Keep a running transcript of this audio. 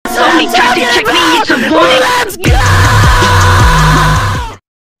Let's go!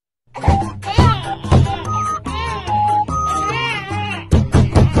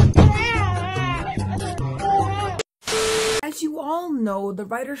 As you all know, the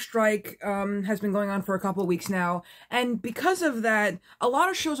writer's strike has been going on for a couple weeks now, and because of that, a lot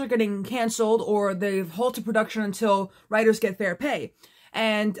of shows are getting canceled or they've halted production until writers get fair pay.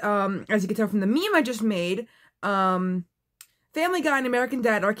 And as you can tell from the meme I just made, Family Guy and American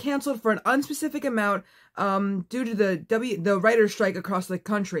Dad are canceled for an unspecific amount due to the writer's strike across the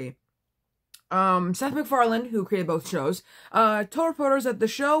country. Seth MacFarlane, who created both shows, told reporters that the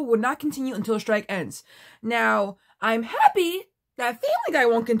show would not continue until the strike ends. Now, I'm happy that Family Guy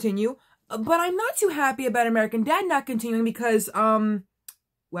won't continue, but I'm not too happy about American Dad not continuing because,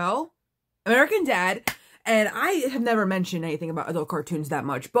 well, American Dad, and I have never mentioned anything about adult cartoons that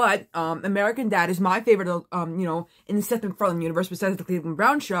much, but, American Dad is my favorite, you know, in the Seth MacFarlane universe besides the Cleveland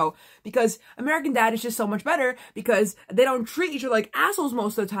Brown show, because American Dad is just so much better because they don't treat each other like assholes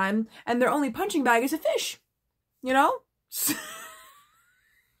most of the time, and their only punching bag is a fish. You know?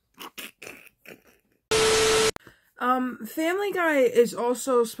 Family Guy is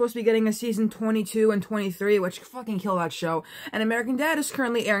also supposed to be getting a season 22 and 23, which fucking kill that show. And American Dad is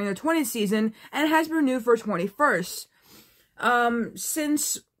currently airing their 20th season and has been renewed for 21st.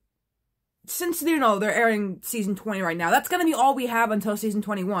 Since you know, they're airing season 20 right now, that's gonna be all we have until season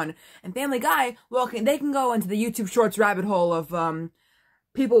 21. And Family Guy, well, they can go into the YouTube Shorts rabbit hole of,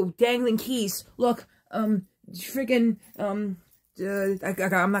 people dangling keys. Look, freaking, I'm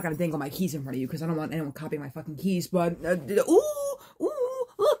not gonna dangle my keys in front of you because I don't want anyone copying my fucking keys, but, ooh,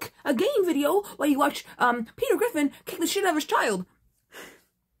 look, a game video while you watch, Peter Griffin kick the shit out of his child.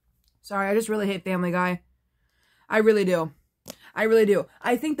 Sorry, I just really hate Family Guy. I really do. I really do.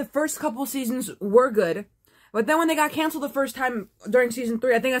 I think the first couple seasons were good, but then when they got canceled the first time during season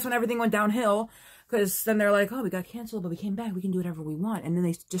 3, I think that's when everything went downhill, because then they're like, oh, we got canceled, but we came back, we can do whatever we want, and then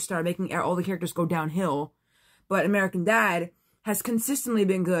they just started making all the characters go downhill. But American Dad has consistently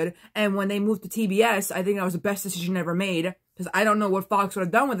been good, and when they moved to TBS, I think that was the best decision ever made, because I don't know what Fox would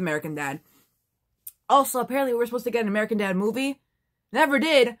have done with American Dad. Also, apparently we were supposed to get an American Dad movie. Never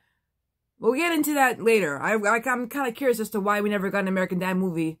did. We'll get into that later. I'm kind of curious as to why we never got an American Dad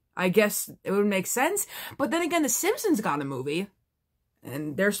movie. I guess it would make sense, but then again, The Simpsons got a movie,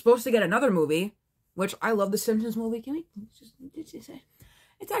 and they're supposed to get another movie, which I love The Simpsons movie. Can we just say?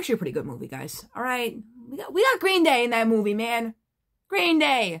 It's actually a pretty good movie, guys. All right, we got Green Day in that movie, man. Green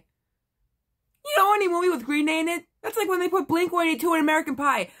Day. You know any movie with Green Day in it? That's like when they put Blink-182 in American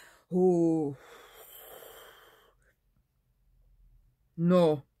Pie. Ooh.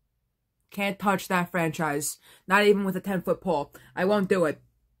 No. Can't touch that franchise. Not even with a 10-foot pole. I won't do it.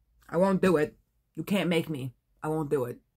 I won't do it. You can't make me. I won't do it.